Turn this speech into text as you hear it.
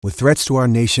With threats to our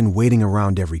nation waiting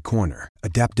around every corner,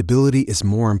 adaptability is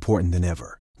more important than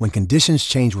ever. When conditions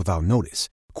change without notice,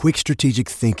 quick strategic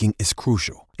thinking is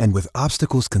crucial. And with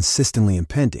obstacles consistently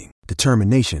impending,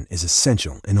 determination is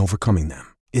essential in overcoming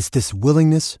them. It's this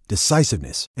willingness,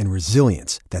 decisiveness, and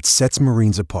resilience that sets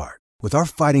Marines apart. With our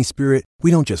fighting spirit, we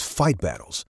don't just fight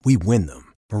battles, we win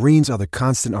them. Marines are the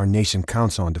constant our nation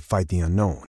counts on to fight the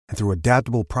unknown. And through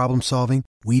adaptable problem solving,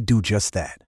 we do just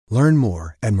that. Learn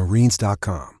more at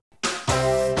marines.com.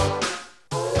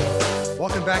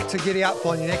 Welcome back to Giddy Up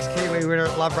on your next Kiwi winner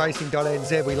at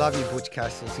loveracing.nz. We love you, Butch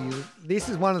Castle. This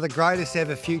is one of the greatest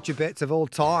ever future bets of all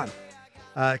time.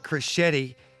 Chris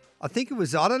Shetty. I think it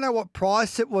was, I don't know what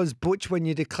price it was, Butch, when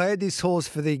you declared this horse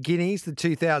for the guineas, the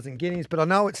 2,000 guineas, but I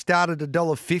know it started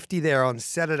 $1.50 there on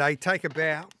Saturday. Take a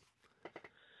bow.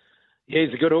 Yeah,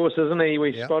 he's a good horse, isn't he?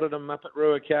 We spotted him up at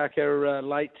Ruakaka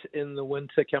late in the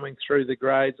winter coming through the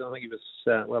grades. I think he was,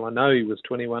 I know he was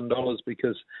 $21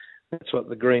 because that's what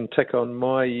the green tick on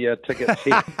my ticket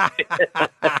said.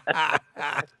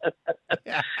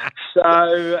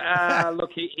 So,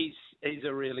 look, he's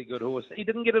a really good horse. He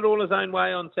didn't get it all his own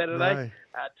way on Saturday.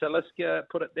 No. Taliska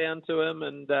put it down to him,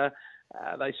 and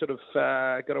they sort of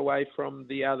got away from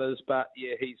the others. But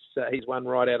yeah, he's won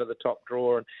right out of the top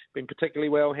draw and been particularly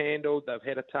well handled. They've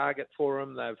had a target for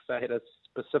him. They've had a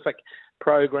specific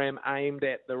program aimed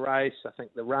at the race. I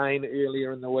think the rain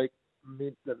earlier in the week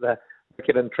meant that the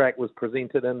wicket and track was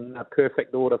presented in a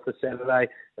perfect order for Saturday,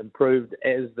 improved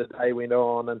as the day went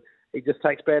on, and he just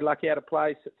takes bad luck out of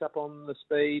play, sits up on the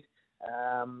speed,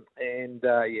 and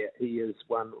he is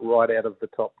one right out of the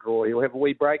top draw. He'll have a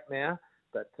wee break now,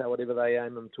 but whatever they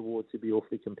aim him towards, he'll be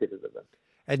awfully competitive in.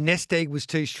 And Nest Egg was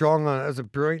too strong. It was a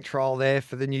brilliant trial there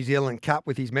for the New Zealand Cup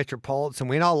with his Metropolitan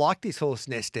win. I like this horse,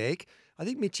 Nest Egg. I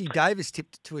think Mitchy Davis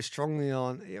tipped it to us strongly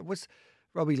on. It was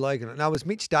Robbie Logan. No, it was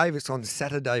Mitch Davis on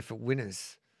Saturday for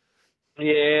winners.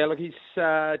 Yeah, look, he's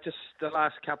just the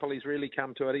last couple he's really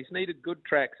come to it. He's needed good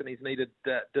tracks and he's needed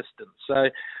distance. So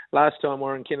last time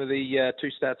Warren Kennedy, 2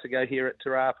 starts ago here at Te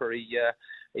Rapa,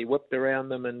 he whipped around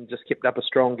them and just kept up a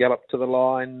strong gallop to the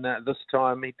line. This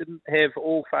time he didn't have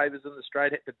all favours in the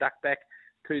straight, had to duck back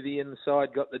to the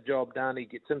inside, got the job done. He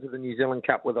gets into the New Zealand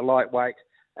Cup with a lightweight.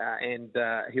 And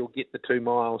he'll get the 2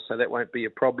 miles, so that won't be a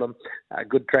problem.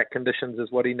 Good track conditions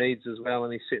is what he needs as well,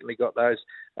 and he's certainly got those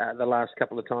the last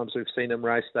couple of times we've seen him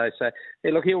race though. So,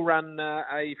 yeah, look, he'll run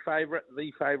the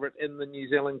favourite in the New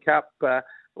Zealand Cup.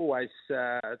 Always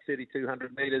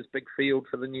 3,200 metres, big field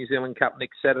for the New Zealand Cup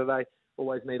next Saturday.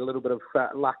 Always need a little bit of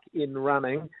luck in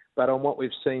running, but on what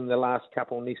we've seen the last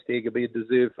couple, Nest Egg will be a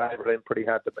deserved favourite and pretty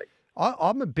hard to beat.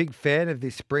 I'm a big fan of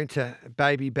this sprinter,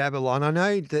 Baby Babylon. I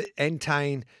know that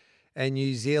Entain and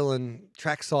New Zealand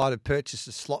Trackside have purchased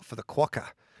a slot for the Quokka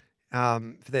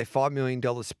for their $5 million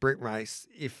sprint race.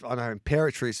 I know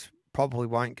Imperatrice probably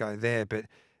won't go there, but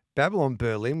Babylon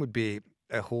Berlin would be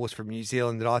a horse from New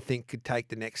Zealand that I think could take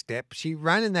the next step. She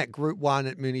ran in that Group 1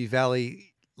 at Moonee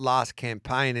Valley last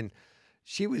campaign, and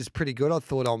she was pretty good, I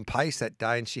thought, on pace that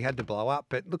day, and she had to blow up.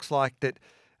 But it looks like that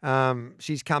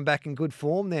she's come back in good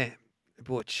form there,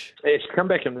 Butch. Yeah, she's come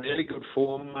back in really good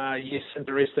form. Yes,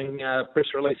 interesting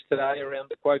press release today around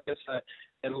the Quokka, so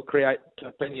it'll create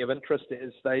plenty of interest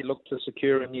as they look to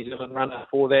secure a New Zealand runner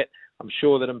for that. I'm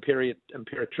sure that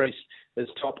Imperatrice is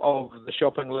top of the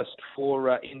shopping list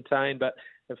for Entain, but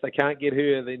if they can't get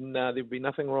her, then there'll be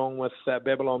nothing wrong with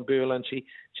Babylon Berlin.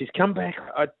 She's come back.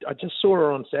 I just saw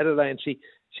her on Saturday, and she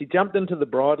jumped into the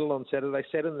bridle on Saturday,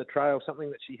 sat in the trail, something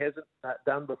that she hasn't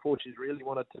done before. She's really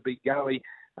wanted to be goey.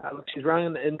 Look, she's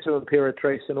run into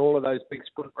Imperatrice in all of those big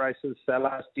sprint races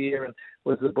last year and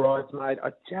was the bridesmaid. I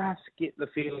just get the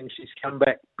feeling she's come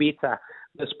back better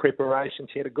this preparation.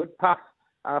 She had a good puff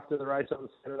after the race on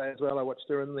Saturday as well. I watched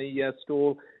her in the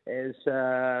stall as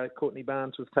Courtney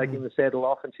Barnes was taking the saddle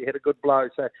off, and she had a good blow.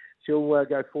 So she'll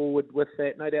go forward with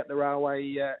that. No doubt the Railway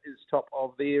is top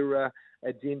of their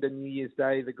agenda New Year's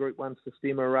Day, the Group 1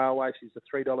 Sistema Railway. She's a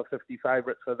 $3.50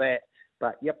 favourite for that.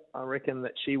 But, yep, I reckon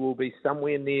that she will be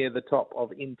somewhere near the top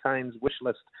of Entain's wish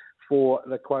list for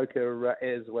the Quokka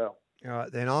as well. All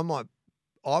right, then I might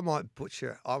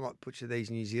butcher these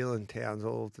New Zealand towns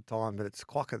all the time, but it's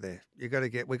Quokka there. We've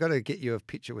got to get you a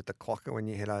picture with the Quokka when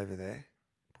you head over there.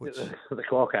 The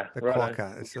Quokka. The right.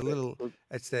 Quokka. It's a little.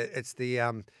 It's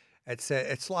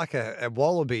like a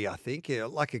wallaby, I think,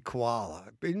 like a koala,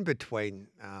 in between,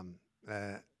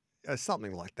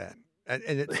 something like that. And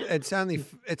it's only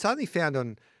found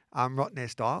on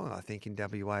Rottnest Island, I think, in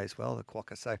WA as well, the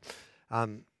Quokka. So,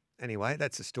 anyway,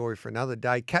 that's a story for another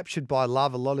day. Captured by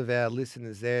Love. A lot of our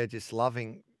listeners there just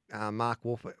loving Mark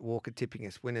Walker tipping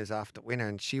us winners after winner,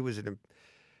 and she was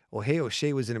or he or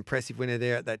she was an impressive winner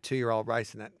there at that 2-year-old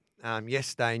race and that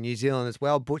yesterday in New Zealand as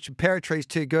well. Butch, Peritree's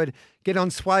too good. Get on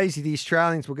Swayze. The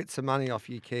Australians will get some money off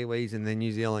you Kiwis in the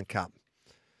New Zealand Cup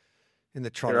in the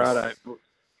trotters. Righto.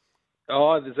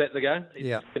 Oh, is that the go? He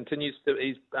Yeah. continues to.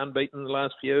 He's unbeaten the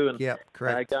last few and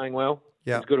correct. going well.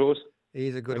 Yeah. He's a good horse. He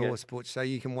is a good horse, Butch. So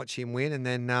you can watch him win and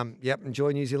then,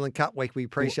 enjoy New Zealand Cup week. We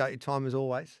appreciate your time as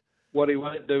always. What he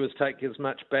won't do is take as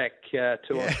much back to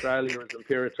Australia as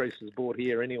Imperatrice has bought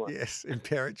here anyway. Yes,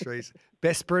 Imperatrice.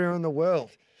 Best sprinter in the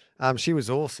world. She was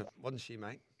awesome, wasn't she,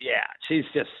 mate? Yeah, she's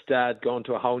just gone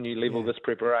to a whole new level this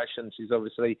preparation. She's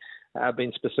obviously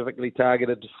been specifically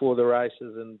targeted for the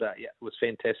races, and it was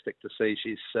fantastic to see.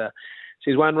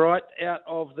 She's won right out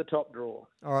of the top draw.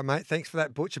 All right, mate. Thanks for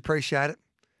that, Butch. Appreciate it.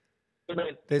 Good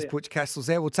man. There's Butch Castles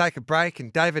there. We'll take a break,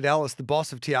 and David Ellis, the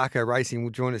boss of Tiaco Racing,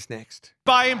 will join us next.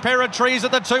 By Imperatrice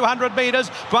at the 200 metres.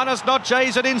 Buenos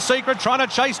Noches and In Secret trying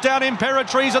to chase down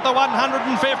Imperatrice at the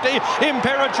 150.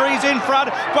 Imperatrice in front.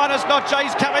 Buenos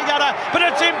Noches coming at her, but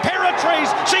it's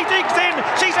Imperatrice. She digs in.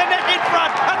 She's a neck in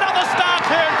front. Another star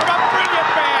turn from a brilliant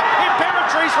mare.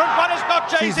 Imperatrice from Buenos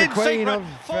Noches. She's the In queen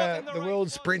Secret. of the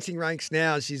world sprinting ranks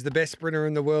now. She's the best sprinter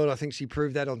in the world. I think she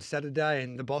proved that on Saturday.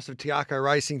 And the boss of Tiaco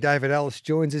Racing, David Ellis,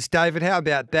 joins us. David, how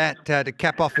about that to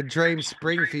cap off a dream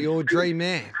spring for your dream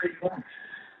mare?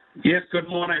 Yes, good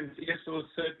morning. Yes, it was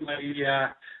certainly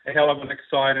a hell of an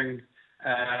exciting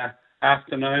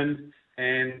afternoon.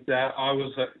 And I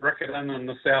was at Riccarton in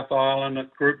the South Island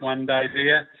at Group 1 day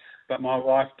there. But my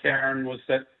wife, Karen, was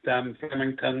at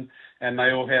Flemington, and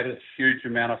they all had a huge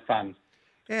amount of fun.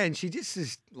 Yeah, and she just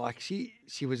is like she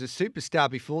was a superstar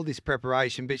before this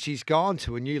preparation, but she's gone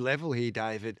to a new level here,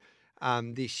 David,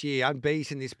 this year.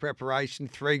 Unbeaten this preparation,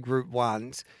 3 Group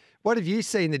 1s. What have you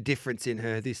seen the difference in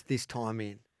her this time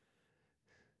in?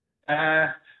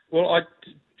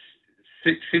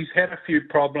 She's had a few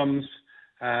problems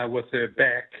with her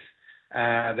back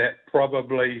that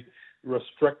probably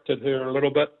restricted her a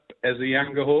little bit as a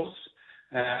younger horse.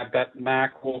 But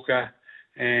Mark Walker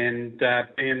and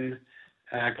Ben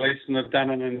Gleeson have done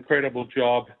an incredible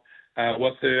job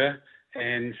with her,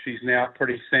 and she's now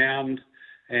pretty sound,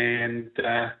 and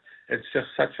it's just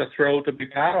such a thrill to be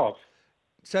part of.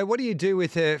 So what do you do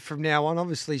with her from now on?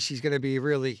 Obviously, she's going to be a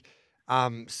really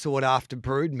sought-after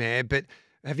broodmare, but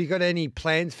have you got any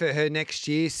plans for her next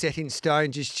year set in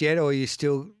stone just yet, or are you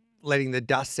still letting the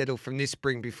dust settle from this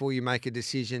spring before you make a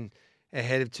decision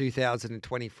ahead of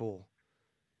 2024?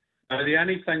 The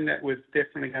only thing that we're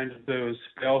definitely going to do is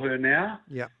spell her now.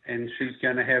 Yeah. And she's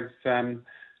going to have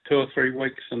 2 or 3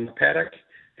 weeks in the paddock.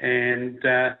 And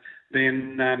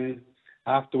then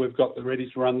after we've got the ready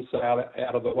to run sale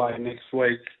out of the way next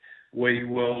week, we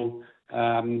will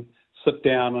sit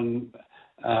down and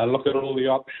look at all the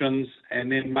options and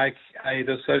then make a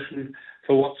decision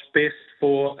for what's best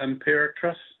for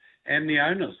Imperatrice and the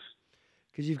owners.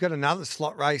 Because you've got another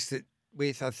slot race that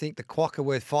with, I think, the Quokka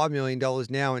worth $5 million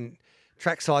now, and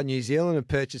Trackside New Zealand have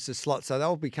purchased a slot, so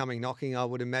they'll be coming knocking, I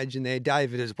would imagine, there.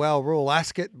 David as well, Royal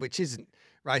Ascot, which isn't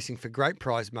racing for great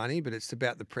prize money, but it's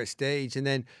about the prestige. And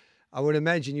then I would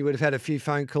imagine you would have had a few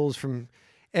phone calls from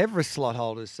Everest slot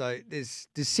holders. So there's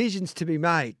decisions to be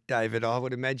made, David, I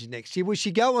would imagine, next year. Will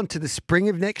she go on to the spring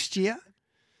of next year?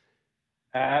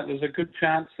 There's a good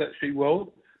chance that she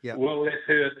will. Yep. We'll let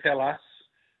her tell us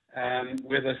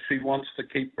whether she wants to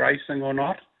keep racing or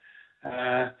not.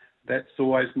 That's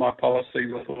always my policy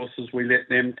with horses. We let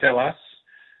them tell us.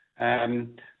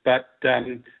 But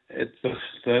it's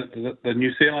the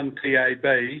New Zealand TAB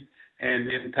and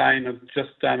Entain have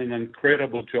just done an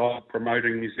incredible job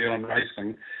promoting New Zealand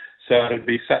racing. So it'd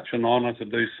be such an honour to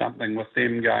do something with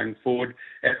them going forward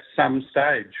at some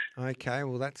stage. Okay,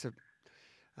 well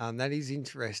that is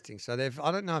interesting. So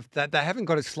I don't know if they haven't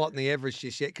got a slot in the Everest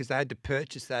just yet because they had to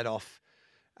purchase that off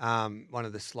one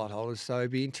of the slot holders. So it'd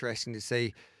be interesting to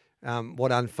see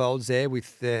what unfolds there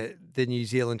with the New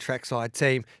Zealand trackside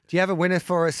team. Do you have a winner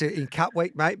for us in Cup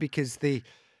Week, mate? Because the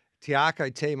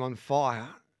Tiaco team on fire.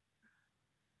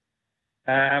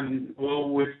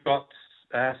 Well, we've got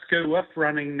Skuwiff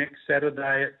running next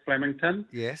Saturday at Flemington.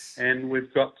 Yes. And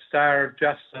we've got Star of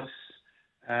Justice,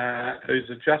 who's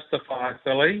a Justify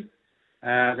filly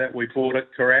that we bought at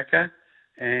Karaka.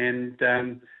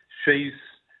 And she's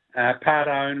part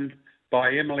owned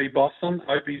by Emily Bosson,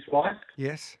 Opie's wife.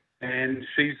 Yes. And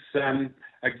she's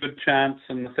a good chance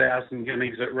in the 1,000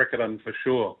 guineas at Riccarton for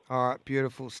sure. All right,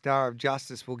 beautiful. Star of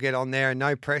Justice will get on there, and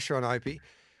no pressure on Opie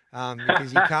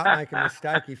because you can't make a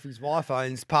mistake if his wife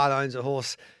part owns a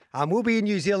horse. We'll be in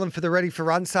New Zealand for the Ready for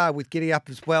Run sale with Giddy Up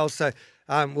as well, so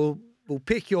we'll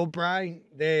pick your brain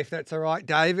there if that's all right,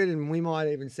 David, and we might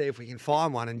even see if we can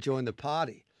find one and join the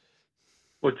party.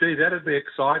 Well, gee, that'd be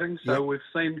exciting. So Yep. we've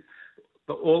seen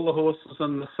all the horses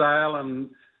in the sale, and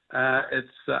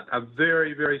it's a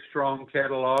very, very strong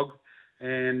catalogue.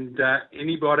 And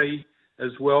anybody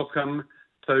is welcome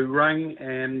to ring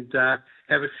and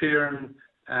have a share in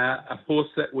a horse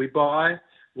that we buy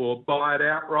or buy it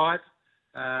outright.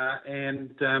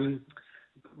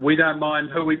 We don't mind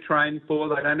who we train for.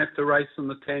 They don't have to race in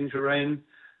the Tangerine.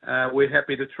 We're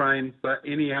happy to train for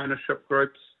any ownership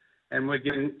groups. And we're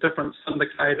getting different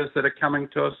syndicators that are coming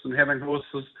to us and having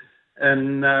horses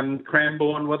in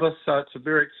Cranbourne with us. So it's a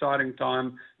very exciting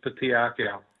time for Te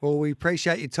Akau. Well, we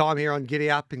appreciate your time here on Giddy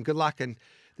Up, and good luck in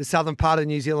the southern part of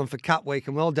New Zealand for Cup Week.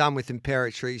 And well done with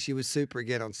Imperatrice. She was super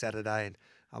again on Saturday,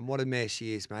 and what a mare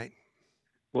she is, mate.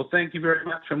 Well, thank you very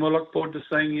much, and we'll look forward to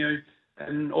seeing you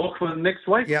in Auckland next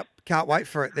week. Yep, can't wait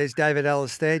for it. There's David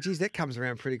Ellis there. Geez, that comes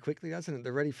around pretty quickly, doesn't it?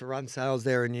 They're ready for run sales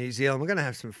there in New Zealand. We're going to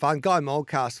have some fun. Guy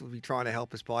Moldcast will be trying to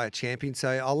help us buy a champion, so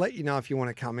I'll let you know if you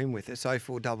want to come in with us.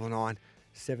 0499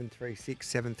 736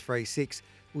 736.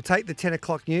 We'll take the 10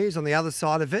 o'clock news on the other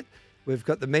side of it. We've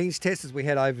got the means test as we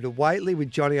head over to Waitley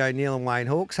with Johnny O'Neill and Wayne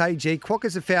Hawkes. Hey, G,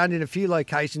 quokkas are found in a few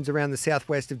locations around the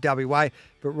southwest of WA,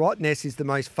 but Rottnest is the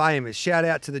most famous. Shout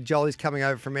out to the Jollies coming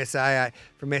over from SA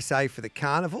for the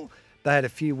carnival. They had a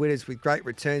few winners with great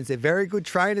returns. They're very good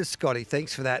trainers, Scotty.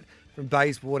 Thanks for that from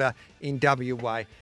Bayswater in WA.